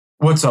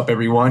What's up,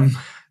 everyone?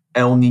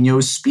 El Nino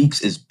Speaks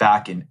is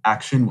back in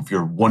action with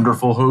your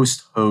wonderful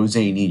host,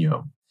 Jose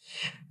Nino.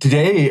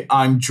 Today,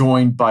 I'm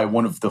joined by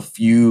one of the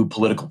few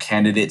political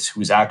candidates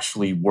who's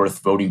actually worth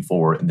voting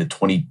for in the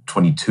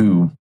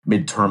 2022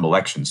 midterm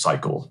election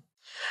cycle.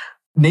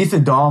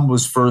 Nathan Dahm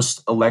was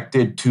first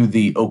elected to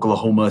the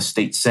Oklahoma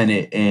State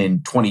Senate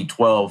in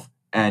 2012,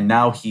 and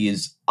now he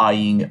is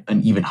eyeing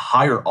an even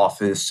higher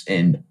office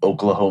in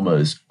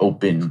Oklahoma's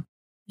open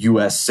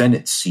U.S.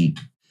 Senate seat.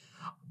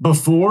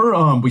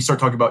 Before we start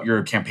talking about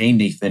your campaign,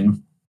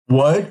 Nathan,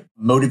 what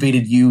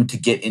motivated you to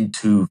get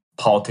into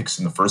politics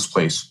in the first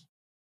place?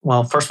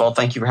 Well, first of all,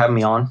 thank you for having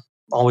me on.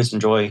 Always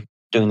enjoy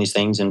doing these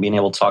things and being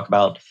able to talk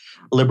about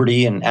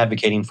liberty and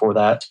advocating for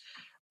that.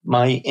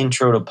 My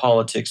intro to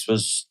politics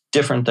was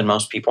different than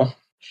most people.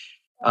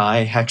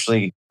 I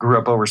actually grew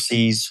up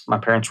overseas. My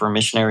parents were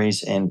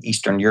missionaries in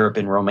Eastern Europe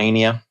in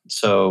Romania.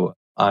 So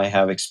I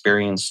have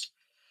experienced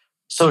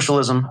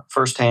socialism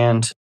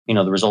firsthand,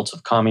 the results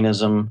of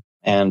communism.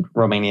 And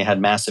Romania had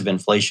massive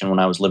inflation when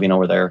I was living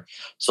over there.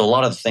 So a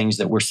lot of the things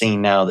that we're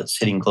seeing now that's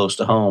hitting close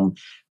to home,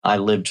 I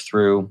lived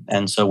through.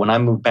 And so when I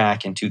moved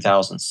back in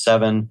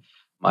 2007,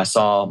 I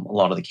saw a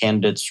lot of the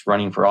candidates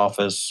running for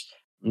office.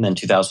 And then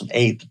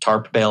 2008, the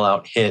TARP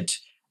bailout hit.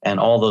 And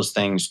all those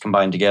things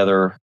combined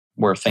together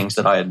were things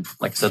that I had,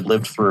 like I said,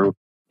 lived through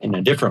in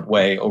a different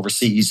way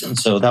overseas. And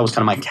so that was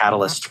kind of my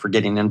catalyst for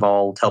getting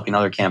involved, helping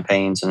other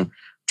campaigns, and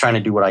trying to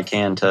do what I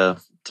can to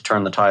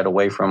turn the tide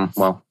away from,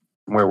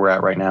 where we're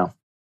at right now.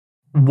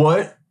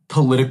 What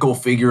political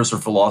figures or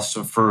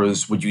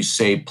philosophers would you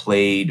say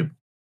played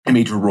a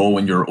major role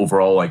in your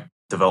overall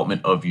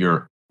development of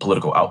your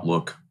political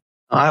outlook?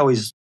 I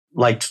always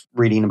liked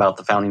reading about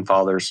the founding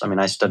fathers.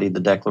 I studied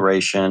the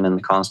Declaration and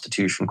the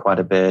Constitution quite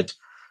a bit.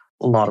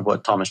 A lot of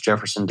what Thomas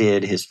Jefferson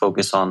did, his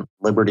focus on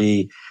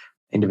liberty,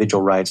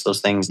 individual rights,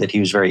 those things that he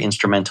was very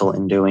instrumental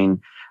in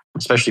doing,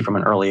 especially from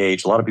an early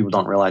age. A lot of people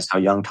don't realize how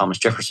young Thomas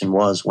Jefferson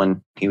was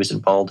when he was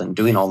involved in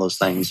doing all those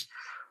things,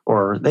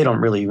 or they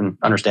don't really even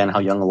understand how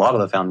young a lot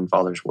of the founding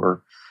fathers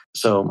were.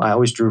 So I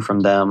always drew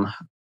from them.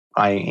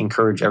 I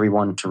encourage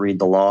everyone to read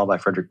The Law by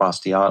Frederick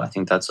Bastiat. I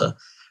think that's a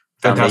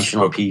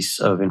foundational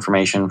piece of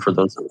information for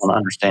those that want to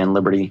understand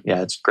liberty.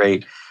 Yeah, it's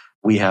great.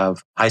 We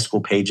have high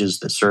school pages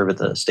that serve at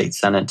the state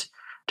senate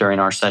during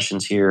our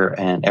sessions here,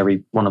 and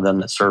every one of them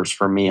that serves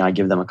for me, I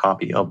give them a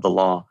copy of The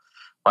Law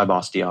by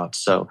Bastiat.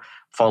 So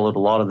followed a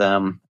lot of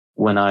them.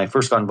 When I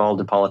first got involved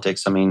in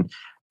politics,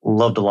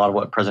 loved a lot of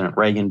what President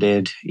Reagan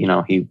did.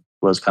 He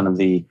was kind of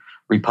the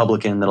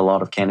Republican that a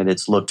lot of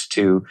candidates looked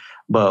to.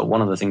 But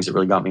one of the things that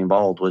really got me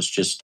involved was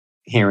just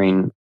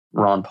hearing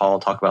Ron Paul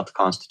talk about the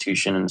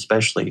Constitution, and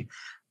especially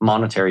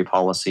monetary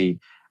policy,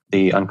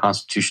 the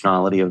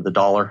unconstitutionality of the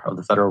dollar, of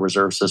the Federal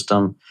Reserve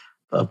System,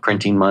 of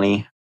printing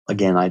money.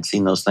 Again, I'd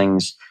seen those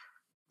things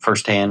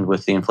firsthand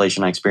with the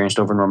inflation I experienced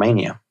over in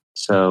Romania.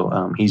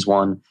 So he's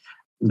one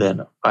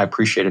that I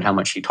appreciated how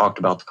much he talked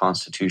about the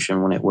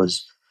Constitution when it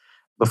was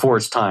before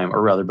its time,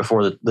 or rather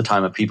before the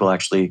time of people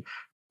actually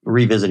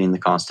revisiting the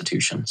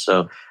Constitution.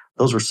 So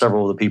those were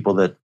several of the people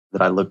that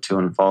I looked to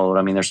and followed.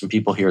 There's some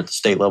people here at the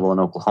state level in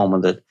Oklahoma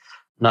that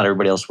not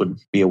everybody else would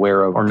be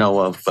aware of or know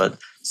of, but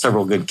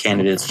several good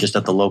candidates just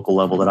at the local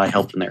level that I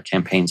helped in their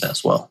campaigns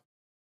as well.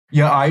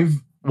 Yeah, I've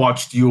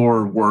watched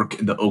your work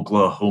in the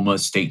Oklahoma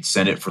State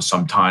Senate for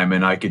some time,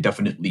 and I could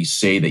definitely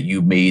say that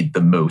you made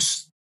the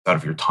most out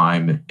of your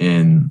time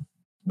in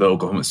the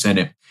Oklahoma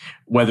Senate,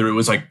 whether it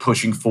was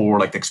pushing for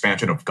the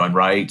expansion of gun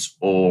rights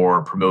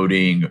or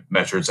promoting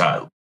measures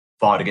that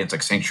fought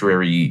against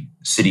sanctuary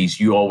cities.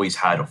 You always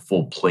had a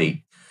full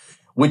plate.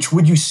 Which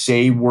would you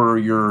say were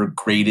your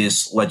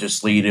greatest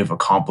legislative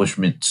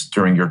accomplishments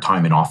during your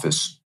time in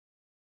office?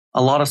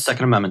 A lot of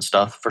Second Amendment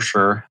stuff, for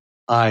sure.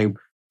 I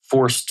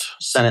forced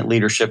Senate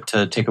leadership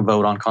to take a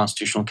vote on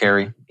constitutional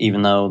carry,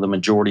 even though the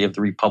majority of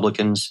the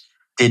Republicans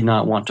did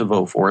not want to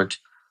vote for it.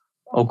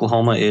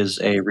 Oklahoma is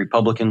a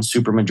Republican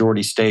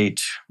supermajority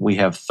state. We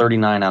have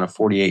 39 out of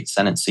 48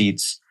 Senate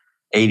seats,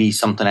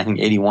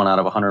 81 out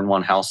of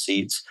 101 House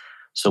seats.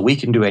 So we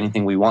can do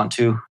anything we want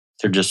to.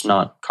 They're just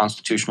not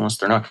constitutionalists.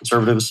 They're not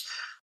conservatives.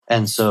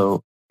 And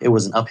so it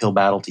was an uphill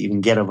battle to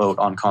even get a vote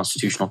on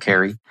constitutional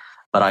carry.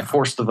 But I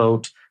forced the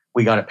vote.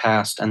 We got it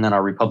passed. And then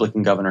our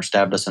Republican governor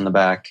stabbed us in the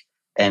back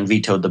and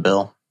vetoed the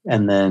bill.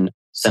 And then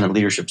Senate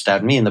leadership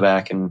stabbed me in the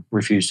back and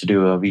refused to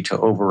do a veto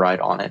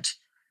override on it.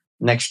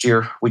 Next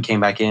year, we came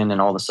back in,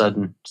 and all of a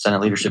sudden, Senate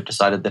leadership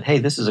decided that, hey,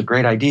 this is a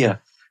great idea.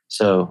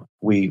 So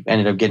we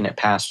ended up getting it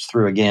passed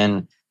through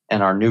again.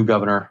 And our new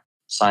governor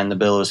signed the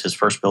bill. It was his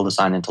first bill to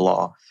sign into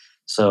law.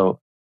 So,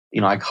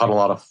 I caught a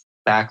lot of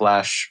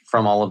backlash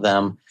from all of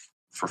them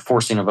for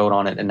forcing a vote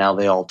on it. And now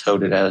they all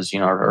toed it as,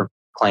 or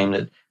claim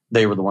that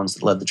they were the ones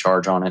that led the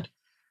charge on it.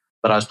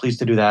 But I was pleased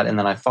to do that. And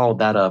then I followed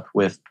that up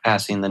with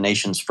passing the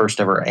nation's first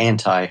ever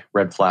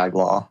anti-red flag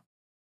law.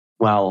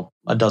 While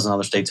a dozen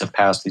other states have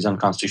passed these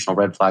unconstitutional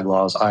red flag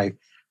laws, I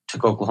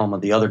took Oklahoma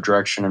the other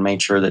direction and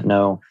made sure that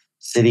no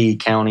city,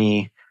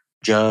 county,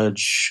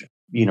 judge,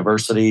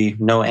 university,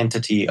 no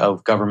entity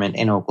of government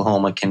in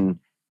Oklahoma can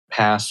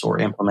pass or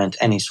implement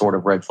any sort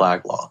of red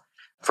flag law.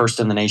 First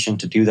in the nation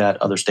to do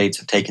that. Other states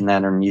have taken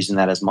that and are using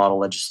that as model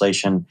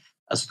legislation,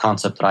 as a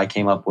concept that I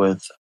came up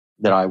with,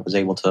 that I was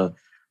able to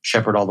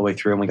shepherd all the way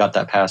through. And we got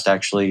that passed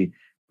actually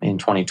in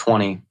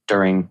 2020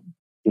 during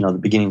the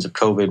beginnings of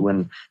COVID,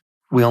 when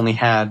we only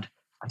had,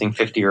 I think,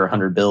 50 or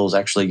 100 bills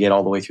actually get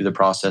all the way through the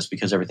process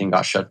because everything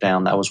got shut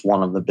down. That was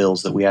one of the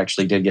bills that we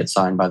actually did get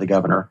signed by the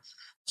governor.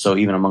 So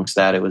even amongst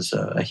that, it was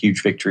a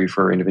huge victory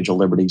for individual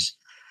liberties.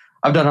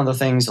 I've done other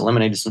things,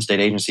 eliminated some state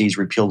agencies,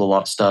 repealed a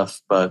lot of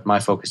stuff, but my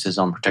focus is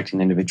on protecting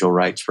individual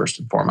rights first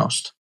and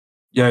foremost.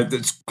 Yeah,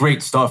 that's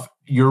great stuff.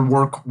 Your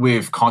work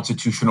with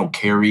constitutional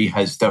carry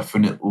has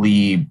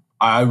definitely,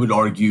 I would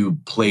argue,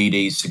 played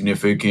a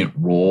significant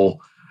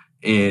role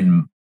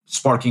in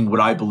sparking what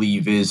I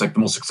believe is like the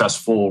most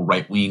successful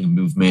right-wing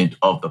movement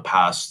of the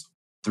past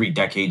 3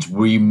 decades,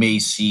 where you may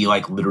see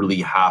like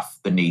literally half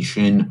the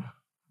nation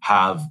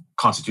have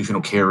constitutional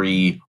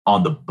carry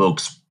on the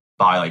books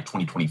by like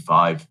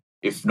 2025,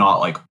 if not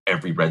like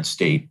every red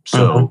state.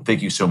 So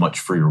Thank you so much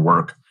for your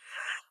work.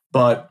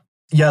 But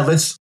yeah,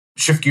 let's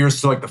shift gears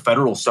to like the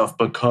federal stuff,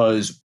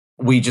 because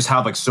we just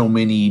have like so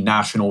many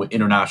national,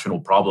 international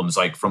problems,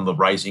 like from the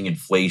rising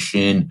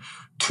inflation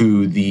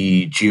to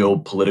the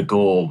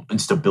geopolitical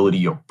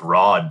instability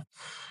abroad.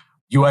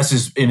 US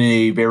is in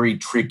a very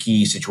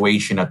tricky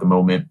situation at the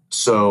moment.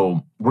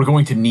 So we're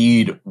going to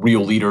need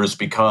real leaders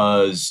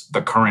because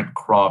the current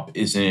crop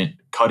isn't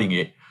cutting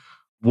it.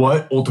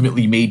 What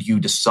ultimately made you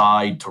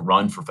decide to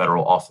run for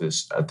federal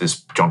office at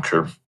this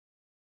juncture?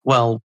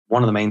 Well,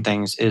 one of the main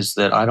things is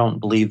that I don't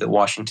believe that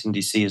Washington,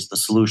 D.C. is the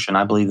solution.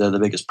 I believe they're the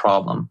biggest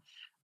problem.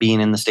 Being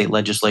in the state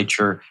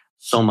legislature,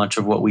 so much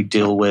of what we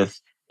deal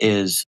with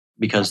is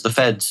because the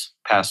feds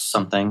pass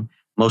something,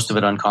 most of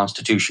it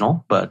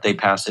unconstitutional, but they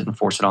pass it and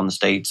force it on the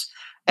states.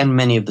 And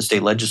many of the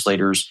state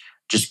legislators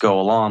just go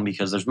along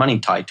because there's money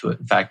tied to it.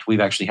 In fact, we've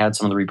actually had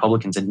some of the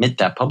Republicans admit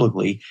that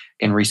publicly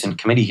in recent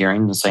committee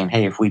hearings and saying,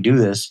 hey, if we do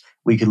this,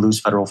 we could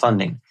lose federal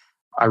funding.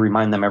 I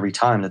remind them every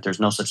time that there's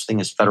no such thing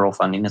as federal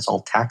funding. It's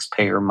all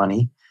taxpayer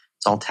money.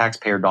 It's all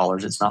taxpayer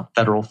dollars. It's not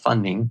federal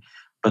funding,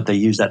 but they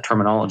use that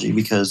terminology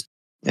because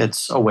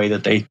it's a way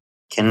that they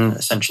can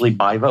essentially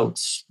buy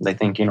votes. They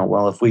think,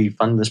 well, if we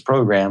fund this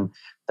program,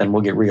 then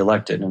we'll get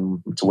reelected.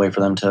 And it's a way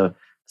for them to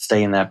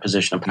stay in that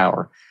position of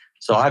power.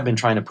 So I've been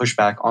trying to push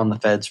back on the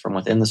feds from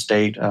within the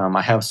state.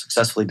 I have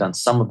successfully done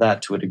some of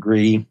that to a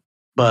degree,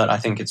 but I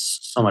think it's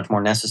so much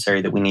more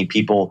necessary that we need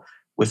people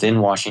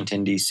within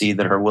Washington, D.C.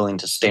 that are willing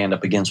to stand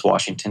up against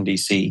Washington,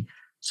 D.C.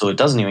 So it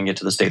doesn't even get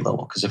to the state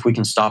level. Because if we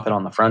can stop it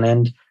on the front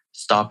end,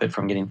 stop it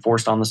from getting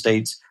forced on the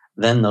states,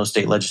 then those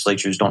state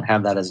legislatures don't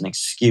have that as an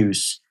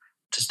excuse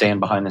to stand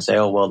behind and say,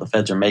 oh, well, the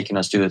feds are making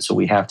us do it, so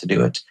we have to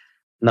do it.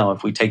 No,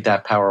 if we take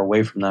that power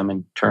away from them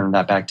and turn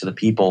that back to the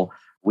people,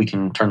 we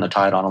can turn the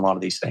tide on a lot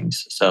of these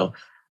things. So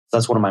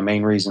that's one of my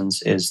main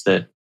reasons, is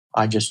that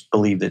I just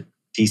believe that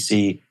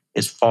D.C.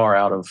 is far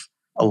out of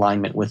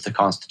alignment with the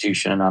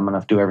Constitution, and I'm going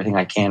to do everything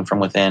I can from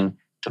within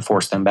to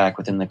force them back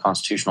within the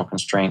constitutional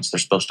constraints they're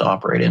supposed to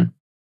operate in.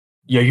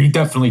 Yeah, you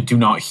definitely do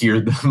not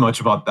hear much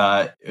about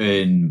that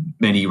in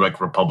many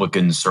like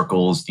Republican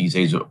circles these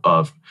days.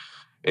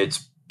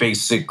 It's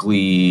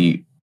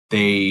basically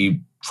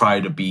they try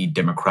to be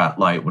Democrat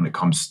light when it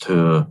comes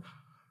to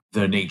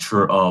the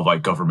nature of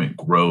like government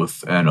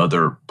growth and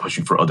other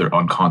pushing for other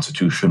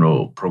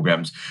unconstitutional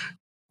programs.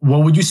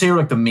 What would you say are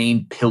like the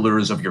main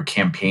pillars of your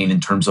campaign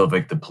in terms of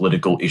like the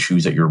political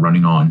issues that you're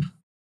running on?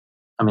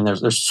 I mean,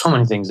 there's so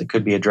many things that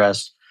could be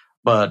addressed,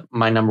 but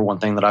my number one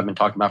thing that I've been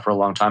talking about for a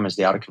long time is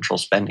the out of control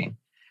spending.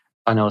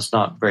 I know it's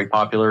not very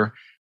popular.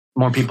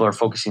 More people are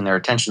focusing their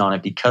attention on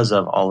it because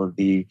of all of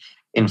the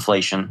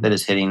inflation that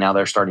is hitting. Now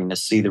they're starting to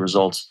see the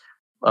results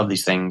of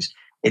these things.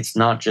 It's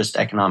not just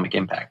economic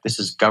impact. This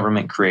is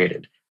government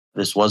created.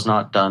 This was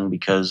not done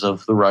because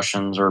of the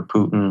Russians or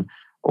Putin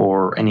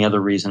or any other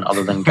reason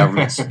other than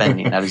government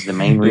spending. That is the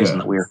main reason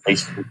that we are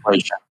facing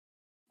inflation.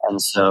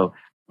 And so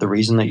the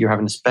reason that you're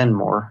having to spend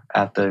more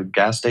at the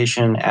gas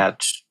station,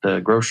 at the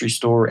grocery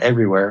store,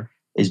 everywhere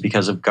is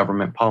because of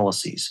government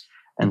policies.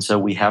 And so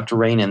we have to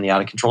rein in the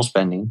out of control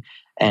spending.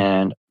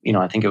 And,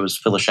 I think it was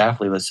Phyllis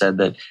Schlafly that said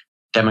that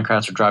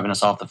Democrats are driving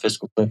us off the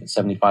fiscal cliff at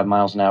 75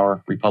 miles an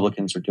hour.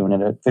 Republicans are doing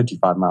it at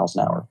 55 miles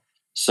an hour.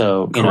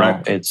 So,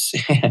 it's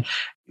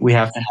we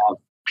have to have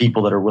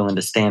people that are willing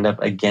to stand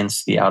up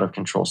against the out of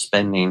control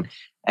spending.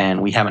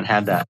 And we haven't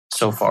had that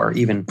so far,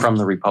 even from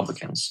the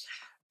Republicans.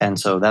 And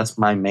so that's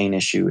my main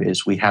issue,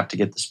 is we have to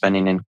get the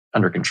spending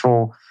under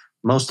control.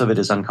 Most of it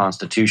is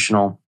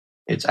unconstitutional.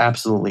 It's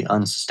absolutely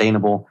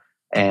unsustainable.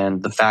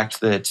 And the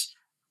fact that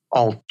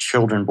all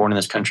children born in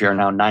this country are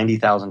now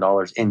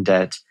 $90,000 in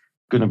debt,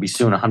 going to be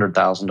soon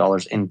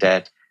 $100,000 in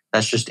debt,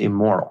 that's just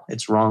immoral.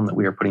 It's wrong that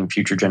we are putting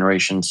future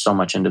generations so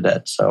much into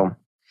debt. So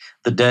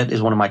the debt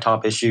is one of my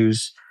top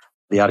issues.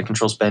 The out of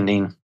control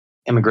spending,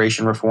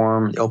 immigration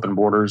reform, the open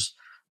borders,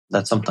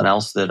 that's something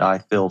else that I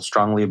feel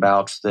strongly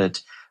about,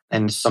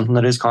 and something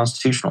that is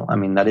constitutional. I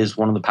mean, that is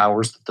one of the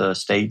powers that the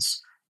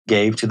states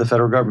gave to the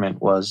federal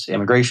government, was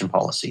immigration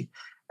policy.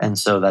 And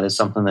so that is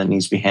something that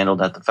needs to be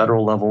handled at the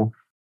federal level.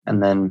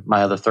 And then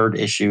my other third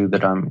issue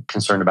that I'm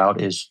concerned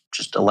about is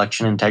just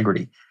election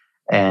integrity.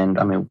 And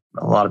I mean,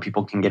 a lot of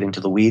people can get into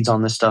the weeds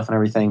on this stuff and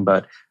everything,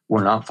 but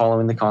we're not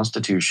following the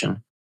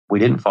Constitution. We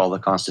didn't follow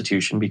the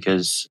Constitution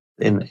because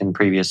in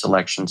previous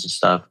elections and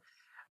stuff.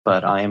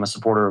 But I am a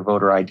supporter of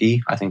voter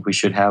ID. I think we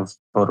should have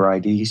voter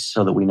IDs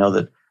so that we know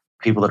that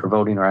people that are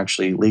voting are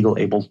actually legal,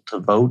 able to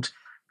vote,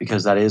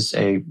 because that is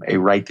a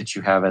right that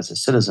you have as a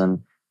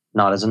citizen,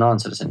 not as a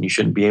non-citizen. You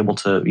shouldn't be able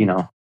to,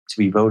 to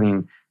be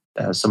voting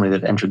as somebody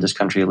that entered this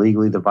country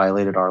illegally, that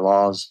violated our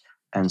laws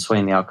and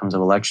swaying the outcomes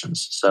of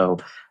elections. So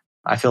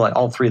I feel like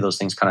all three of those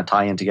things kind of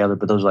tie in together,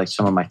 but those are like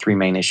some of my three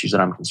main issues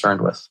that I'm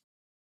concerned with.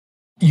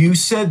 You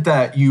said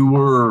that you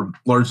were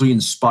largely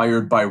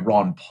inspired by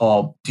Ron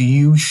Paul. Do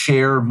you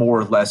share more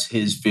or less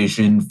his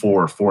vision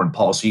for foreign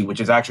policy, which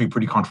is actually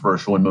pretty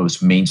controversial in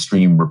most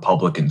mainstream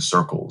Republican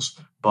circles?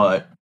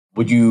 But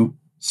would you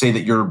say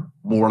that you're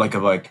more like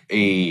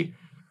a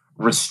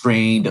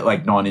restrained,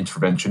 like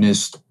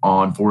non-interventionist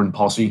on foreign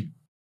policy?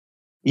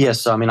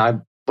 Yes,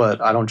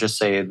 but I don't just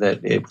say that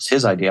it was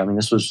his idea. I mean,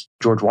 this was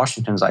George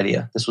Washington's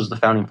idea. This was the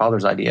founding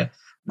fathers' idea.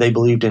 They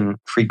believed in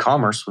free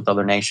commerce with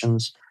other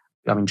nations.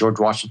 I mean, George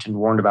Washington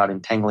warned about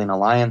entangling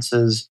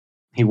alliances.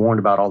 He warned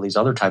about all these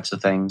other types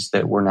of things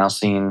that we're now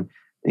seeing,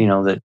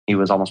 that he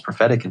was almost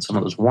prophetic in some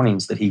of those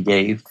warnings that he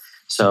gave.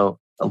 So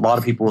a lot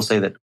of people will say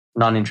that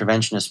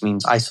non-interventionist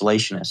means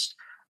isolationist.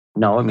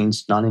 No, it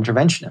means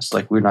non-interventionist.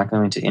 Like, we're not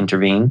going to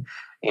intervene.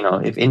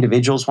 If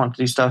individuals want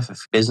to do stuff,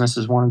 if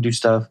businesses want to do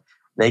stuff,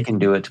 they can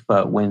do it.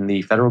 But when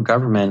the federal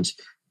government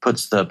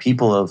puts the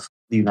people of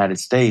the United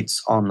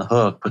States on the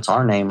hook, puts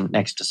our name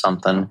next to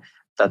something,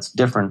 that's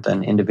different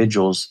than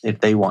individuals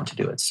if they want to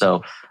do it.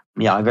 So,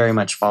 yeah, I very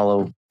much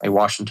follow a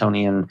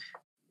Washingtonian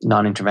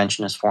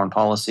non-interventionist foreign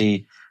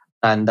policy.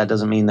 And that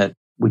doesn't mean that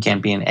we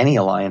can't be in any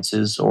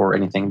alliances or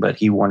anything, but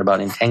he warned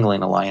about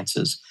entangling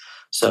alliances.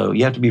 So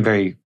you have to be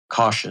very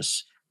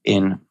cautious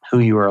in who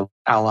you are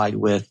allied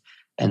with.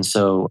 And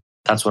so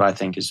that's what I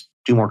think is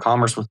do more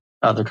commerce with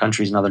other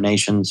countries and other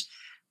nations,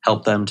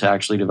 help them to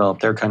actually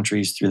develop their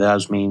countries through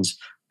those means,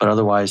 but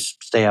otherwise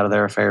stay out of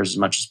their affairs as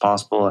much as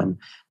possible and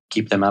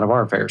keep them out of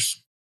our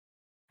affairs.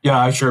 Yeah,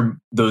 I share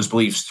those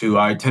beliefs too.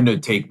 I tend to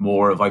take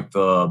more of like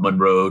the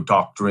Monroe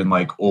Doctrine,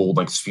 like old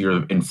like sphere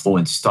of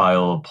influence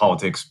style of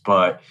politics,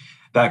 but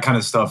that kind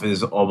of stuff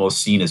is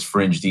almost seen as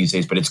fringe these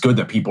days. But it's good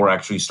that people are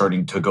actually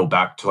starting to go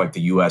back to like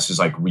the US as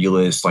like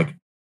realist, like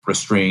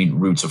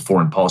restrained roots of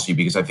foreign policy,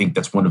 because I think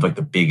that's one of like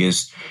the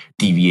biggest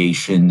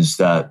deviations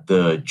that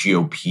the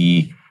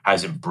GOP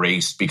has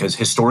embraced, because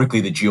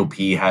historically the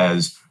GOP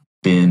has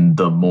been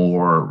the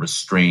more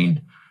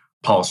restrained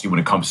policy when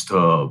it comes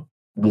to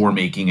war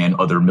making and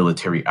other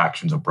military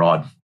actions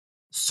abroad.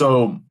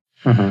 So,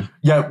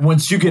 yeah,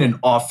 once you get in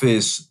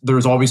office,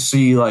 there's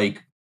obviously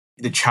like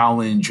the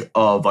challenge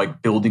of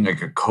like building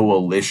like a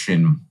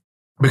coalition,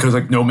 because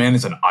like no man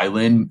is an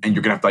island and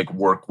you're gonna have to like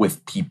work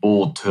with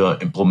people to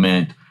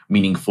implement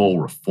meaningful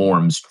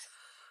reforms.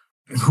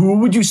 Who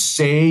would you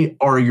say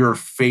are your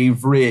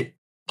favorite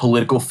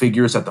political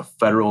figures at the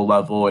federal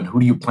level, and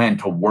who do you plan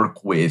to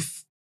work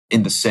with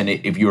in the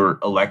Senate if you're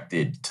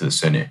elected to the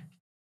Senate?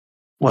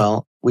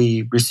 Well,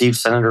 we received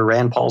Senator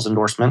Rand Paul's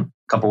endorsement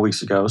a couple of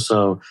weeks ago,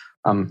 so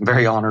I'm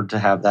very honored to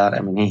have that.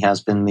 I mean, he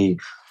has been the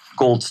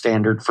gold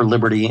standard for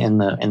liberty in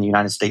the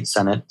United States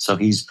Senate, so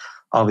he's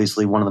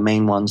obviously one of the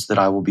main ones that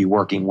I will be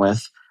working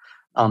with.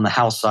 On the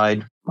House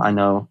side, I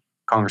know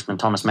Congressman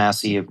Thomas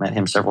Massie. I've met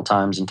him several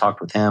times and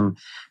talked with him.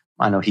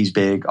 I know he's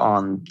big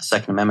on the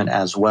Second Amendment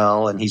as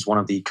well, and he's one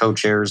of the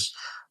co-chairs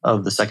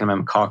of the Second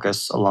Amendment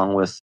caucus, along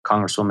with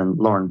Congresswoman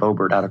Lauren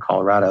Boebert out of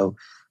Colorado,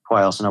 who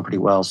I also know pretty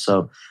well.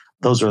 So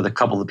those are the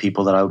couple of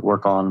people that I would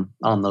work on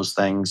those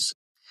things.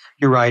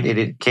 You're right.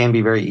 It can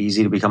be very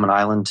easy to become an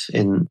island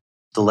in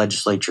the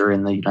legislature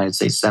in the United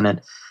States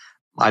Senate.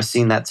 I've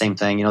seen that same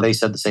thing. They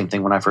said the same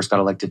thing when I first got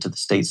elected to the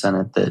state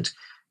Senate, that,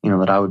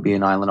 that I would be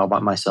an island all by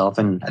myself.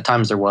 And at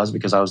times there was,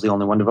 because I was the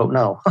only one to vote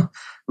no,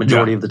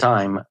 majority of the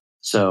time.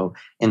 So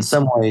in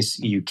some ways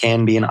you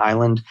can be an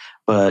island,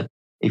 but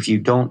if you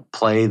don't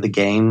play the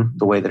game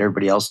the way that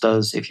everybody else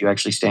does, if you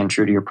actually stand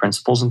true to your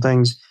principles and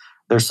things,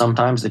 there's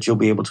sometimes that you'll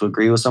be able to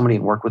agree with somebody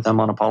and work with them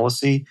on a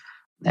policy,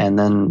 and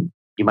then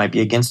you might be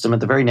against them at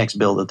the very next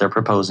bill that they're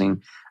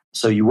proposing.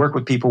 So you work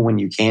with people when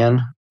you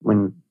can,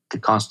 when the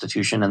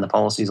Constitution and the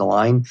policies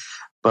align,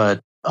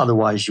 but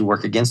otherwise you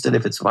work against it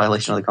if it's a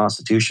violation of the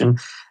Constitution.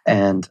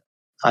 And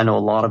I know a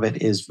lot of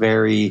it is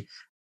very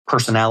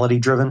personality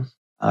driven.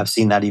 I've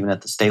seen that even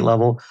at the state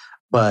level,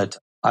 but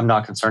I'm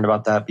not concerned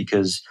about that,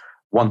 because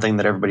one thing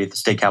that everybody at the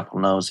state capitol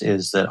knows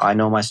is that I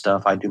know my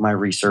stuff. I do my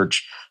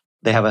research.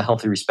 They have a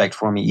healthy respect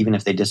for me. Even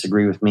if they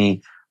disagree with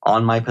me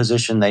on my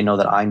position, they know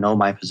that I know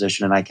my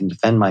position and I can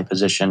defend my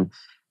position.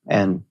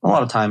 And a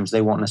lot of times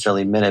they won't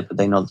necessarily admit it, but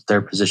they know that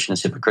their position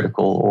is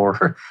hypocritical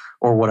or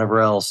whatever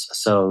else.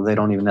 So they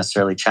don't even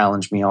necessarily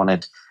challenge me on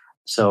it.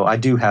 So I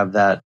do have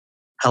that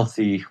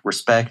healthy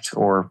respect,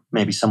 or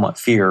maybe somewhat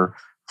fear,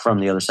 from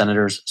the other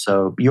senators.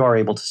 So you are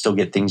able to still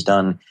get things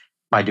done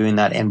by doing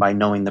that and by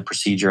knowing the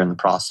procedure and the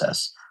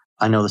process.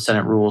 I know the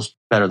Senate rules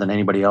better than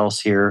anybody else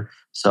here,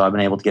 so I've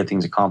been able to get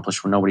things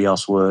accomplished when nobody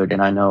else would.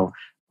 And I know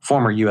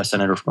former U.S.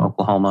 Senator from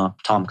Oklahoma,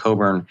 Tom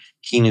Coburn,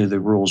 he knew the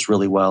rules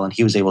really well, and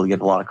he was able to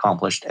get a lot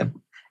accomplished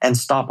and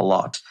stop a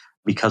lot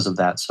because of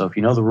that. So if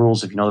you know the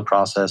rules, if you know the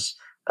process,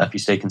 if you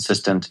stay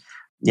consistent,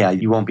 yeah,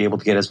 you won't be able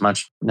to get as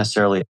much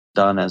necessarily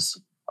done as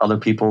other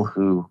people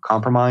who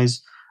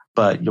compromise,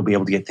 but you'll be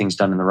able to get things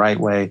done in the right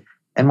way.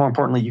 And more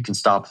importantly, you can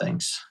stop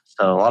things.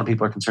 So a lot of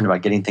people are concerned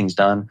about getting things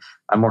done.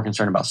 I'm more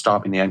concerned about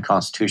stopping the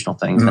unconstitutional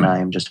things than I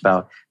am just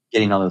about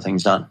getting other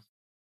things done.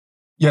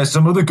 Yeah,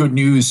 some of the good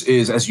news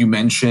is, as you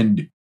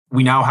mentioned,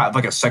 we now have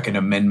like a Second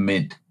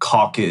Amendment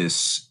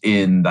caucus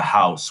in the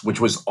House, which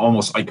was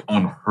almost like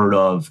unheard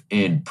of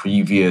in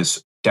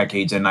previous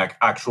decades, and like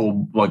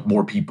actual like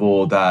more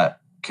people that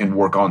can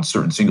work on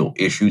certain single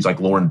issues like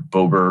Lauren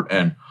Boebert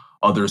and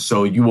others.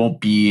 So you won't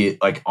be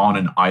like on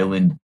an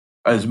island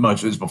as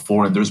much as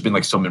before, and there's been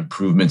like some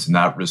improvements in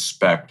that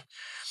respect.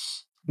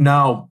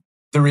 Now,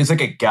 there is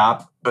like a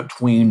gap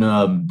between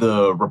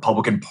the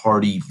Republican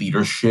Party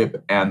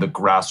leadership and the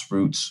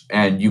grassroots,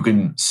 and you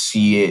can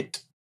see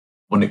it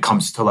when it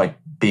comes to like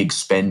big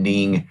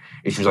spending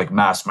issues like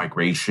mass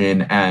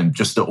migration and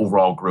just the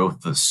overall growth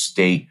of the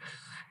state.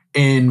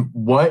 In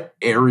what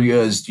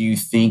areas do you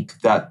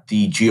think that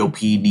the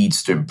GOP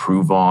needs to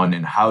improve on,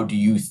 and how do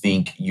you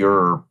think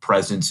your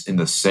presence in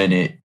the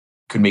Senate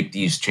could make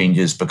these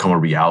changes become a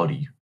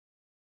reality?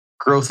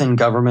 Growth in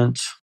government,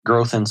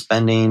 growth in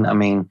spending. I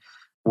mean,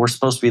 we're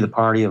supposed to be the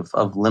party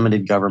of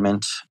limited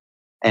government.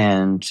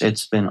 And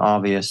it's been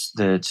obvious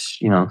that,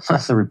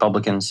 the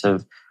Republicans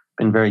have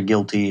been very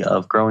guilty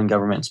of growing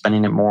government,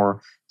 spending it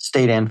more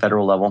state and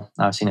federal level.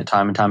 I've seen it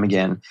time and time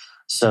again.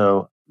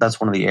 So that's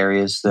one of the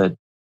areas that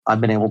I've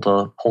been able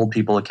to hold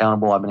people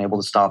accountable. I've been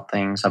able to stop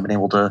things. I've been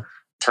able to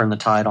turn the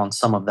tide on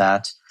some of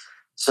that.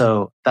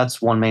 So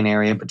that's one main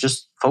area, but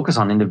just focus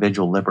on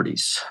individual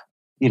liberties.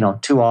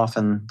 Too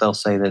often they'll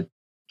say that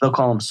they'll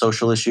call them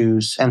social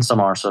issues, and some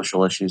are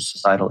social issues,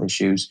 societal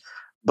issues.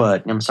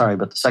 But I'm sorry,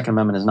 but the Second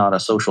Amendment is not a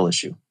social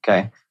issue.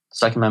 Okay, the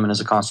Second Amendment is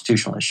a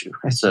constitutional issue.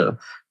 It's a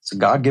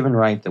God-given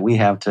right that we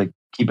have to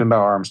keep and bear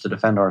arms to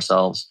defend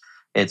ourselves.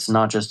 It's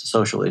not just a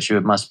social issue;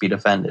 it must be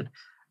defended.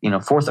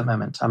 Fourth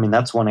Amendment. I mean,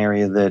 that's one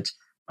area that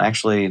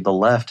actually the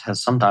left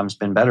has sometimes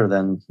been better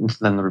than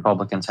the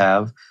Republicans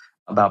have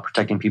about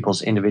protecting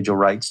people's individual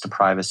rights to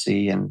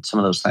privacy and some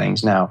of those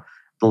things. Now,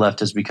 the left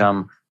has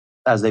become,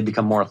 as they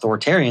become more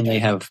authoritarian, they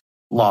have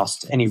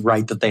lost any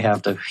right that they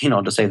have to,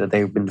 to say that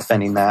they've been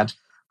defending that.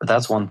 But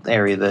that's one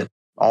area that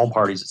all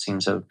parties, it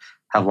seems,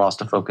 have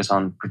lost a focus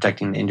on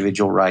protecting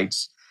individual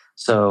rights.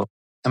 So,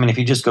 I mean, if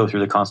you just go through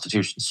the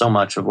Constitution, so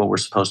much of what we're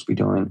supposed to be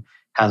doing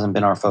hasn't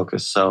been our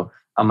focus. So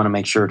I'm going to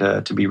make sure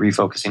to be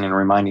refocusing and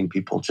reminding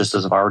people, just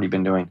as I've already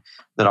been doing,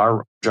 that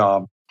our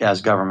job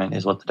as government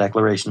is what the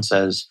Declaration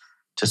says: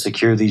 to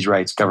secure these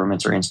rights,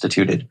 governments are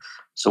instituted.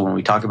 So when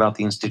we talk about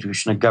the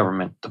institution of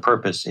government, the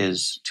purpose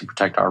is to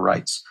protect our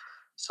rights.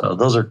 So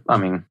those are, I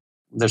mean,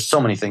 there's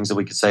so many things that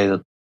we could say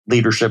that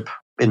leadership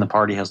in the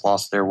party has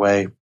lost their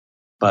way.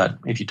 But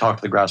if you talk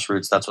to the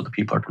grassroots, that's what the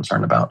people are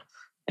concerned about,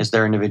 is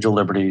their individual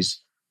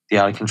liberties, the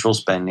out of control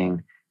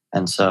spending.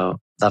 And so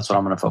that's what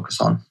I'm going to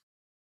focus on.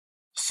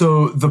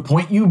 So the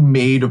point you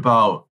made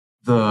about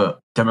the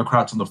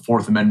Democrats on the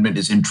Fourth Amendment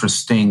is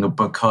interesting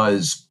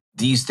because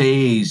these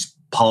days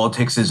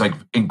politics is like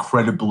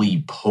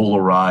incredibly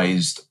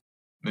polarized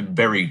and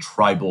very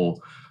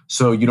tribal.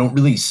 So you don't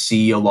really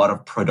see a lot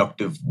of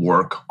productive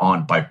work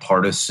on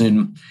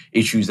bipartisan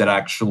issues that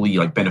actually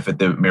like benefit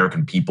the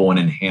American people and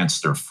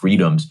enhance their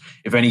freedoms.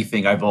 If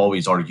anything, I've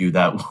always argued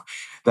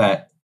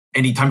that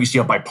anytime you see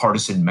a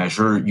bipartisan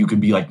measure, you can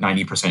be like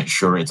 90%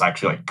 sure it's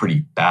actually like pretty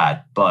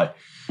bad. But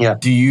yeah,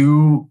 do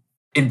you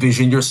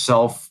envision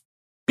yourself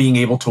being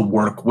able to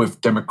work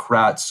with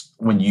Democrats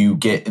when you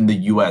get in the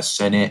U.S.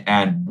 Senate,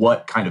 and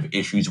what kind of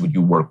issues would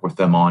you work with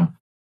them on?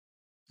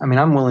 I mean,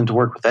 I'm willing to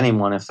work with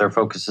anyone if their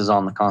focus is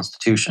on the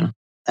Constitution.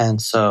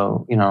 And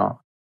so,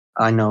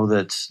 I know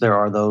that there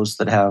are those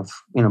that have,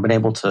 been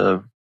able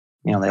to,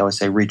 they always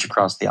say reach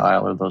across the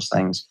aisle or those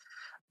things.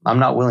 I'm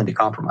not willing to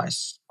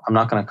compromise. I'm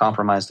not going to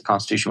compromise the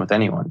Constitution with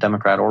anyone,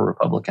 Democrat or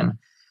Republican.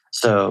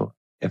 So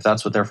if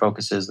that's what their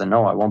focus is, then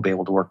no, I won't be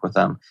able to work with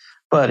them.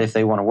 But if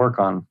they want to work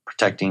on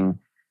protecting,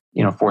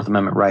 Fourth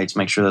Amendment rights,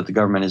 make sure that the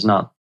government is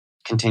not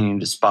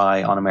continuing to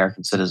spy on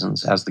American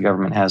citizens, as the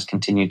government has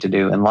continued to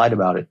do and lied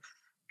about it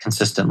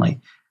consistently.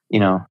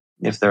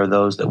 If there are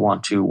those that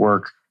want to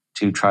work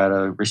to try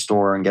to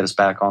restore and get us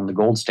back on the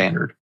gold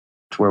standard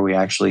to where we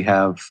actually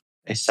have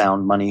a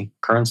sound money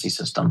currency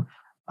system,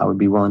 I would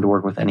be willing to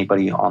work with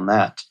anybody on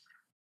that.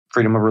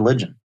 Freedom of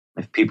religion.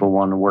 If people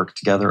want to work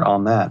together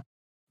on that,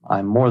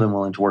 I'm more than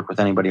willing to work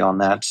with anybody on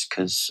that,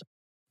 because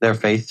their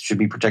faith should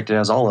be protected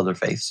as all other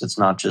faiths. It's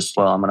not just,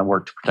 well, I'm going to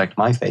work to protect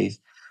my faith.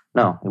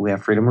 No, we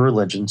have freedom of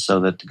religion so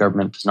that the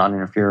government does not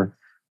interfere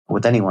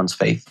with anyone's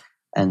faith.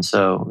 And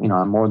so,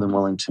 I'm more than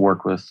willing to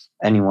work with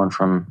anyone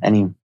from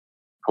any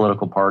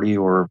political party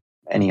or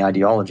any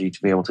ideology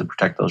to be able to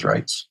protect those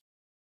rights.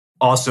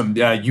 Awesome.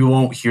 Yeah, you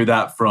won't hear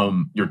that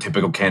from your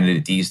typical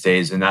candidate these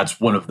days. And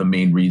that's one of the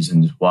main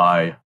reasons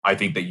why I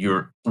think that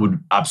you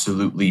would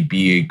absolutely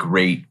be a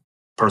great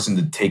person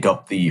to take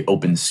up the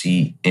open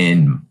seat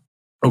in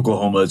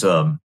Oklahoma's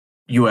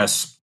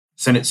U.S.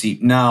 Senate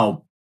seat.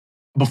 Now,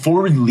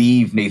 before we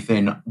leave,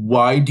 Nathan,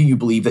 why do you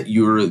believe that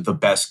you're the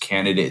best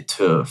candidate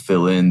to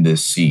fill in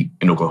this seat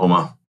in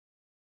Oklahoma?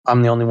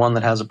 I'm the only one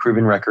that has a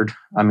proven record.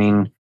 I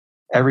mean,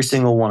 every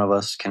single one of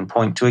us can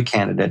point to a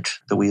candidate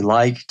that we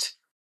liked,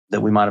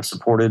 that we might have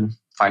supported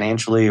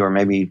financially or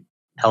maybe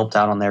helped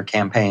out on their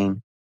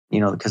campaign,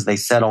 because they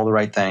said all the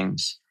right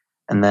things.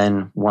 And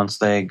then once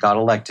they got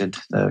elected,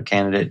 the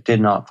candidate did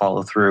not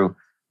follow through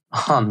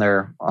on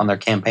their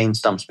campaign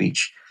stump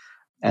speech.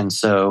 And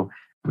so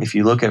if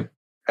you look at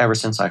ever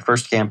since I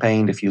first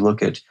campaigned, if you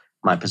look at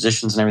my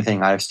positions and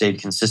everything, I've stayed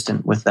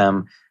consistent with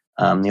them.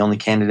 The only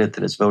candidate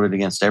that has voted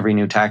against every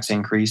new tax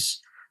increase,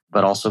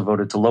 but also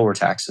voted to lower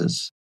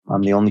taxes.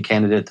 I'm the only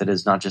candidate that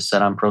has not just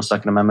said I'm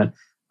pro-Second Amendment.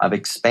 I've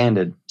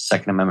expanded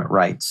Second Amendment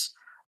rights.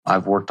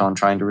 I've worked on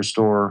trying to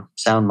restore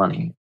sound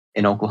money.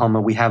 In Oklahoma,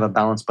 we have a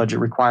balanced budget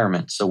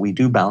requirement. So we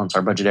do balance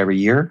our budget every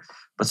year,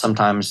 but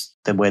sometimes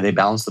the way they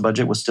balanced the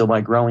budget was still by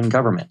growing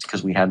government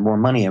because we had more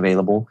money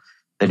available.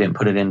 They didn't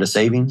put it into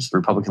savings. The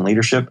Republican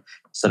leadership,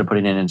 instead of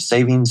putting it into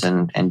savings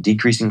and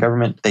decreasing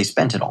government, they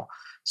spent it all.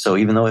 So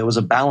even though it was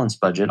a balanced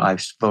budget, I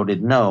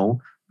voted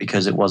no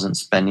because it wasn't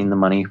spending the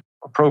money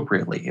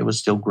appropriately. It was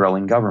still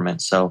growing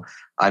government. So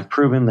I've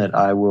proven that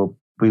I will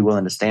be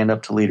willing to stand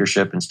up to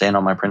leadership and stand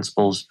on my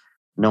principles.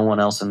 No one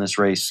else in this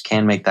race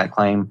can make that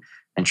claim.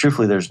 And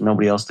truthfully, there's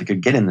nobody else that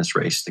could get in this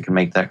race that can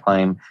make that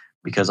claim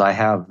because I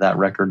have that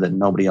record that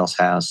nobody else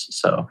has.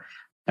 So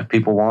if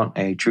people want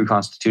a true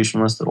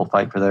constitutionalist that will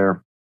fight for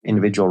their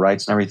individual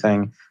rights and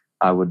everything,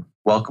 I would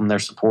welcome their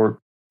support.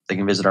 They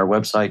can visit our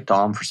website,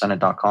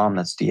 domforsenate.com.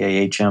 That's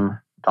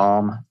DAHM,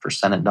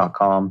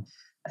 domforsenate.com.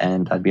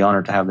 And I'd be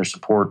honored to have their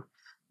support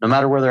no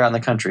matter where they're at in the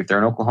country. If they're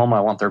in Oklahoma, I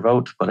want their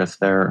vote. But if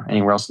they're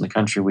anywhere else in the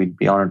country, we'd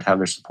be honored to have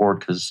their support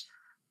because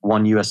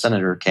one U.S.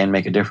 Senator can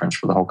make a difference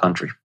for the whole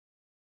country.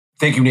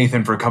 Thank you,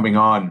 Nathan, for coming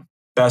on.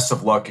 Best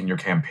of luck in your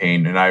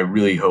campaign. And I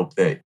really hope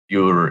that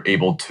you're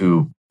able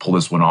to pull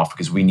this one off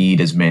because we need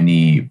as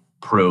many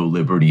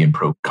pro-liberty and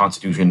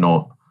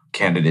pro-constitutional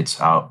candidates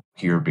out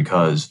here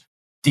because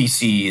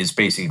DC is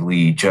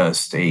basically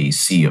just a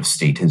sea of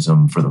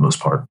statism for the most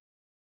part.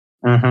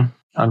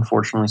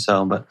 Unfortunately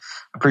so, but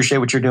I appreciate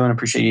what you're doing. I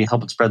appreciate you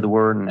helping spread the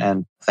word,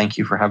 and thank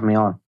you for having me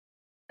on.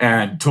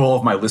 And to all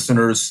of my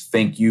listeners,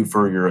 thank you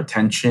for your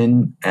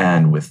attention.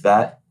 And with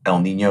that, El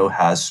Nino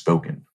has spoken.